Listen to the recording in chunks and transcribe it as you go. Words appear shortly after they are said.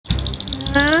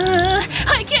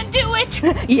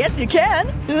Yes, you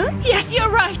can. Yes, you're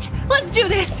right. Let's do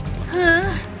this.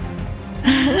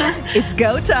 It's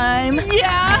go time.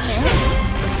 Yeah.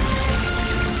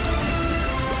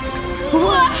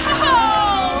 Wow!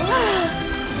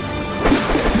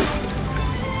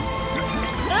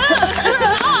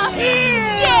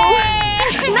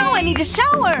 Yay! Now I need a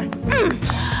shower.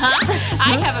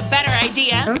 I have a better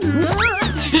idea.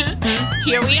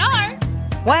 Here we are.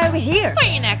 Why are we here? For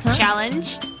your next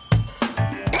challenge.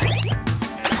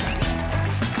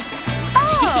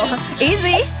 Oh,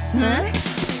 easy.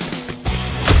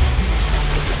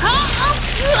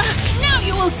 Now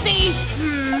you will see.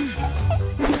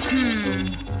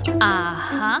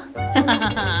 Uh-huh.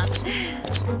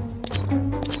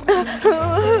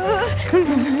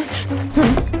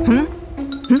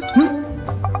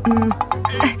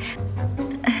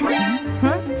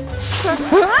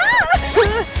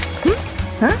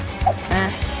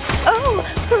 Oh,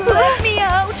 let me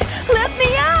out! Let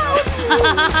me out!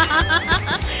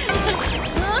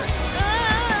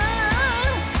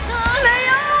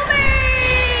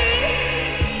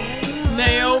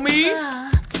 Naomi?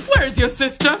 Where's your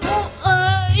sister?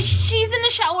 She's in the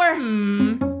shower.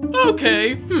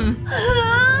 Okay.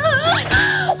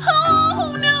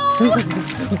 Oh, no.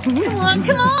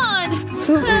 Come on.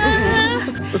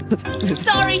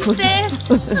 Sorry, sis.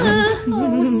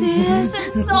 Oh, sis,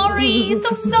 I'm sorry.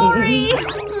 So sorry.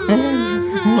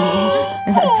 Oh,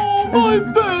 my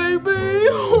baby.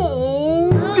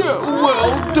 Oh, get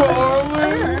well,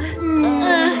 darling.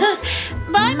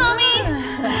 Bye, Mommy.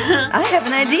 I have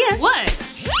an idea. What?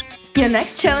 Your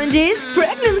next challenge is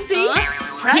pregnancy.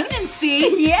 Pregnancy?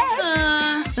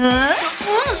 Yes.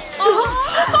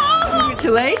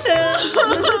 Congratulations.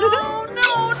 No.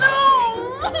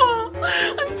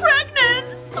 I'm pregnant.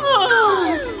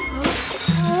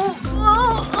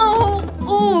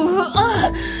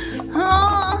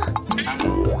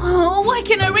 Why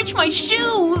can't I reach my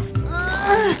shoes?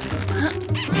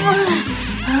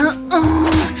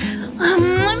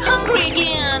 I'm hungry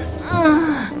again.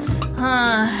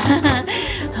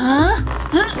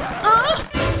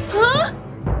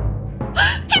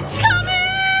 It's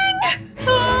coming!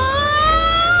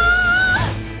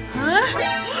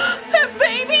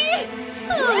 Baby!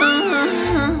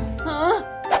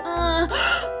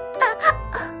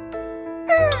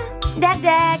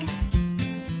 Dag.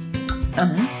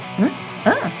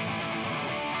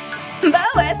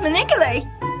 Boaz, manipulate.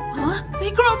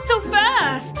 They grow up so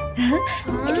fast.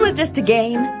 It was just a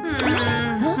game.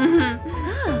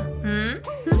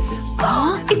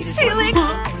 It's Felix.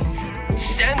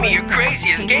 Send me your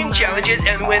craziest game challenges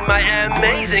and win my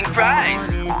amazing prize.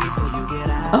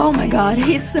 Oh my god,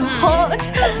 he's so hot.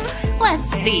 Let's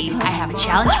see. I have a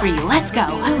challenge for you. Let's go.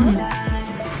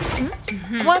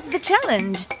 What's the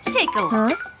challenge? Take a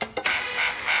look.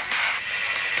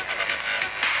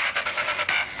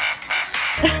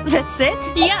 That's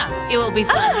it? Yeah, it will be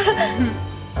fun.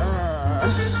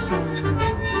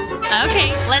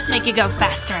 Okay, let's make it go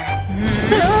faster.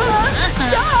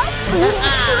 Stop!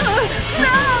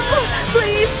 No!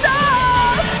 Please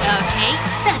stop! Okay,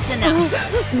 that's enough.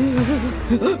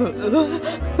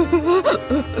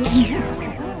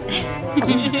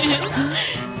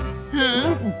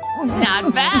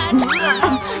 Not bad.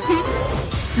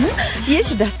 You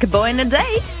should ask a boy on a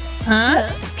date.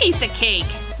 Piece of cake.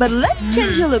 But let's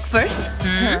change your look first.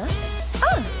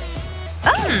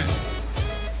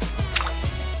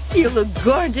 You look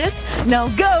gorgeous. Now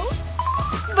go.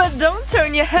 But don't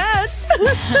turn your head.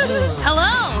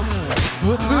 Hello.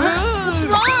 What's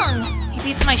wrong?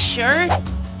 Maybe it's my shirt.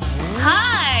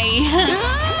 Hi.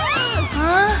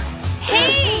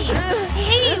 Hey.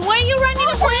 Hey, why are you running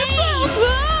away?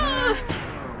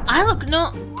 I look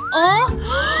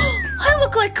I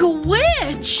look like a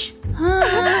witch.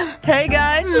 Hey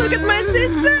guys, look at my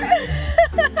sister.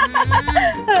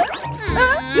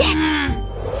 Yes.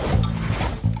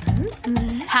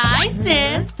 Hi,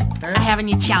 sis. I have a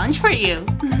new challenge for you.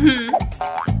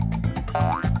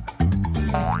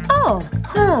 Oh,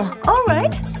 all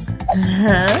right.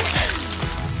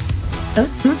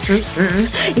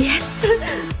 Yes.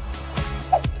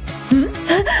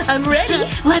 I'm ready.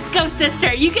 Let's go,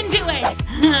 sister. You can do it.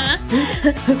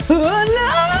 Oh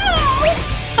no!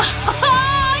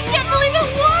 I can't believe it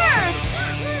worked.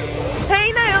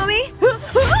 Hey, Naomi.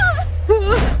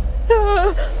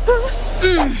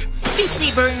 Being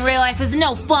Saber in real life is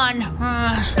no fun.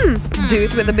 Do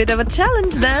it with a bit of a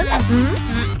challenge then.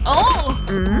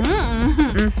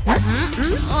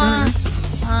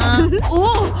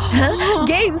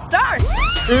 Game starts.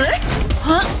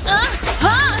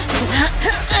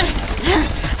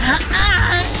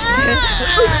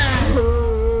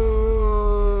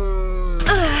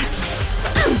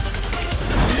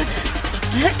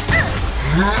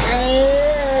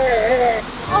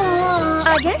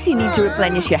 guess you need to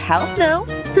replenish your health now.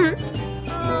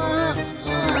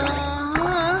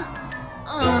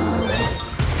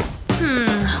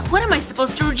 What am I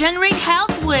supposed to regenerate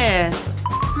health with?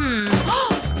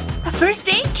 A first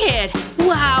aid kit.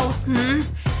 Wow.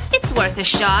 It's worth a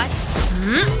shot.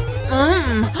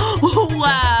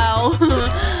 Wow.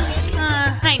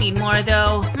 I need more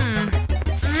though.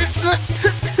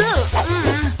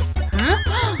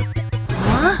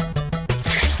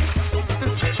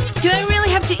 Do I really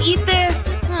have to eat this?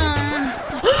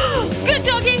 Good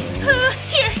doggy!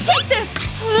 Here, take this!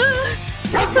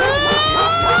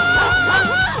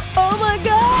 Oh my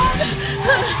god!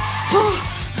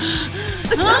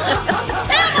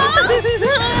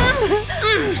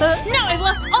 Now I've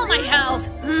lost all my health!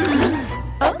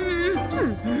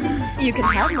 You can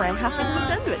have my half-eaten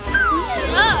sandwich.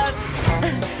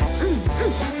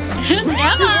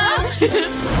 Emma!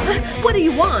 What do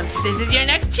you want? This is your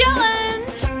next challenge!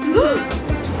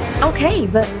 Okay,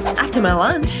 but after my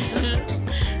lunch.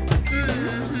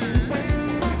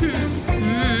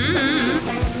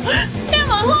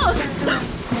 Emma, look!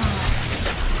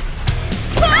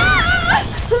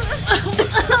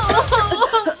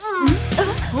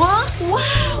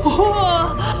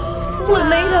 We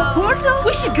made a portal?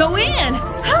 We should go in!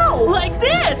 How? Like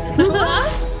this!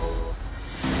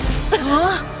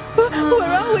 Where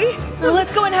are we?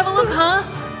 Let's go and have a look, huh?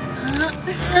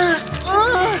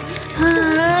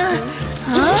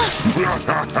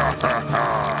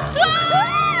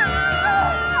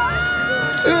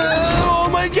 Oh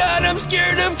my god, I'm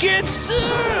scared of kids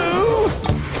too!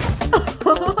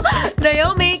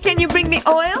 Naomi, can you bring me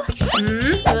oil?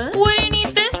 What do you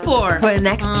need this for? For the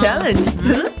next challenge.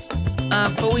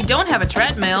 But we don't have a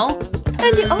treadmill.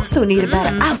 And you also need a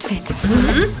better outfit.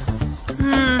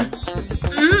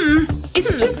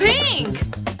 It's too pink!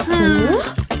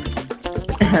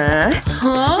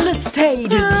 The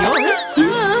stage is yours.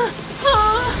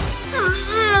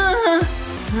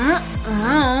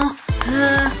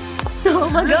 Oh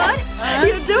my god,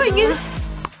 you're doing it!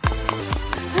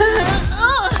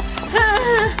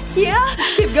 Yeah,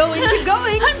 keep going, keep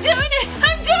going! I'm doing it!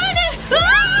 I'm doing it!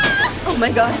 Oh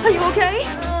my god, are you okay?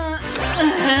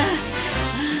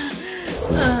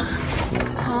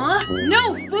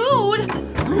 No food?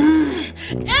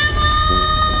 Emma!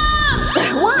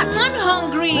 What? I'm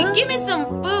hungry. Give me some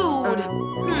food.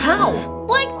 How?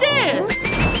 Like this.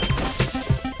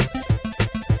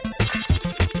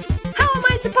 How am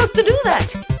I supposed to do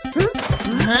that?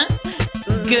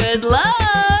 Good luck.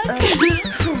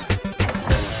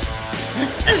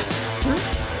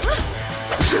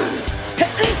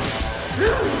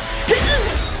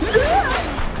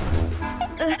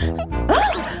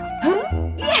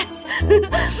 Yes!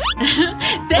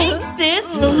 Thanks, sis.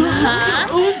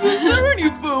 Is there any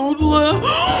food left?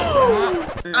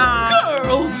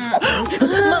 Girls!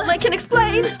 Mom, I can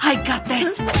explain. I got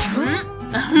this.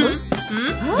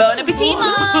 Bon appetit,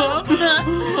 Mom.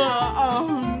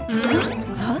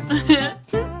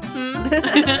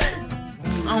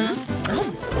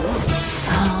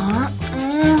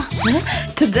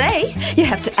 Today, you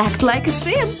have to act like a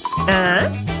sim.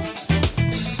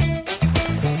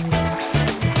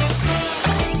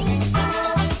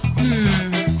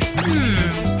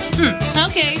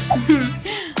 Okay.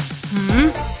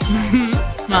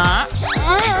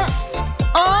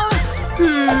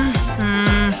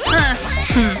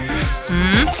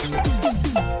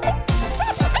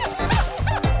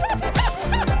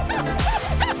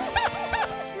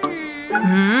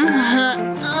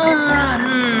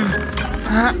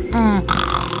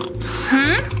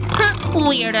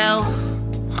 Weirdo.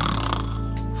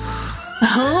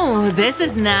 Oh, this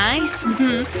is nice.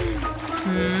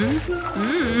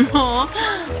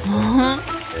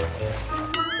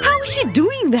 How is she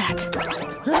doing that?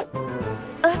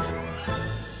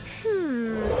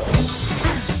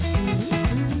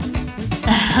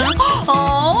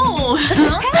 Oh!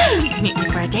 Meet me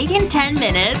for a date in 10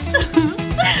 minutes.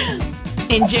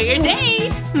 Enjoy your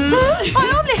date.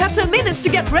 I only have 10 minutes to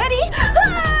get ready.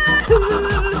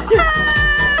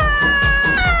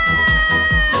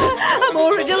 I'm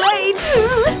already late.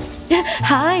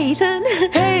 Hi, Ethan.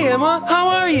 Hey Emma, how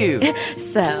are you?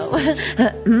 So,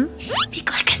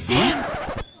 Speak like a sim.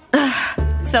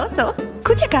 so,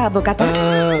 kuchaka bokata?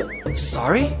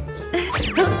 Sorry?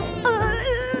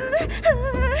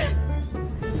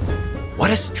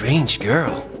 What a strange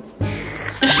girl.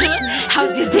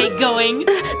 How's your date going?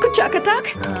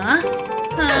 Kuchakatak?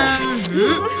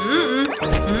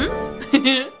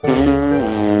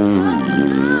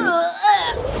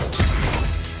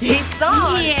 It's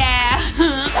on. Yeah.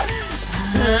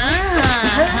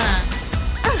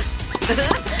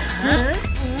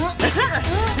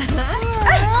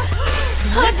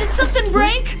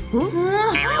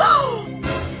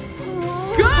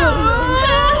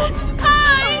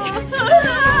 Hide!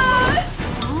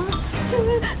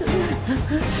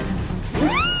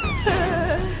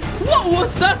 What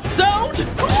was that sound?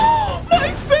 My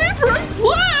favorite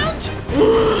plant!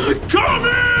 Come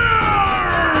here!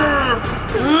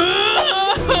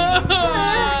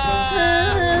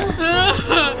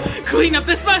 Clean up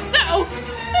this mess now!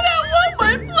 And I want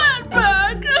my plant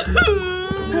back!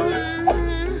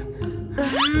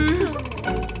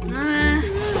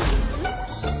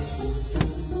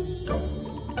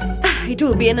 It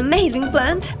will be an amazing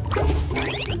plant.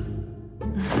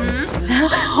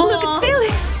 Look, it's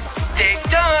Felix.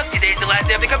 Tick-tock, today's the last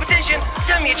day of the competition.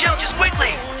 Send me a challenge just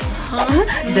quickly.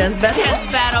 Dance battle.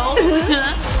 Dance battle.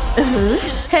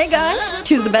 Hey guys,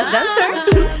 choose the best dancer.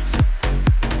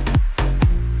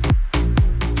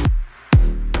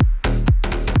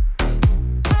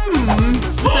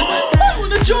 I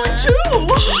wanna join too!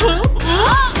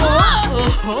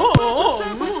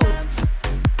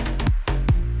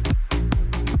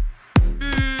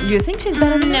 Do you think she's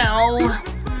better than No.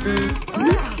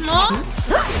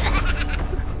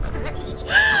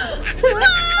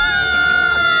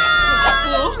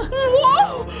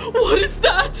 Whoa! What is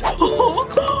that?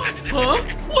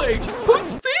 Wait, who's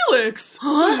Felix?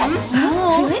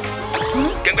 Felix?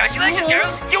 Congratulations,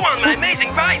 girls. You won my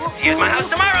amazing prize. See you at my house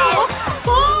tomorrow.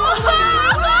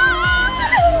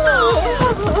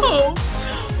 Oh,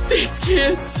 these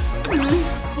kids.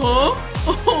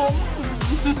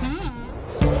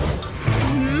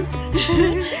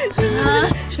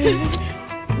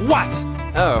 What?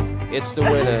 Oh, it's the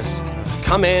winners.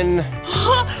 Come in.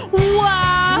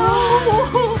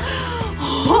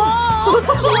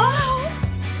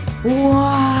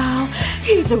 Wow,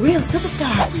 he's a real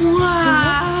superstar.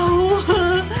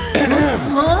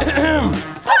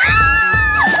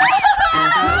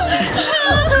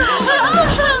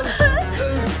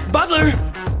 Butler,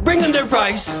 bring them their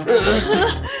prize.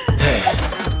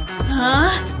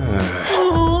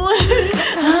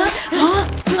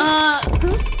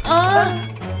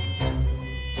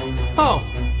 Oh.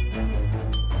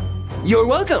 You're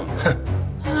welcome.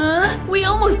 We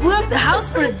almost blew up the house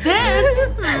for this.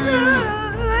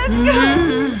 Let's go.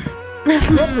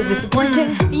 That was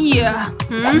disappointing. Yeah.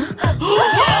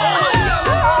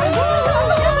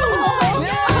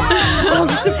 All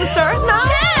the superstars now?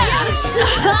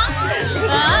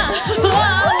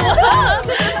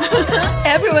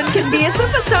 Everyone can be a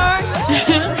superstar.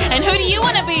 And who do you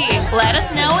want to be? Let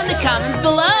us know in the comments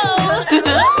below.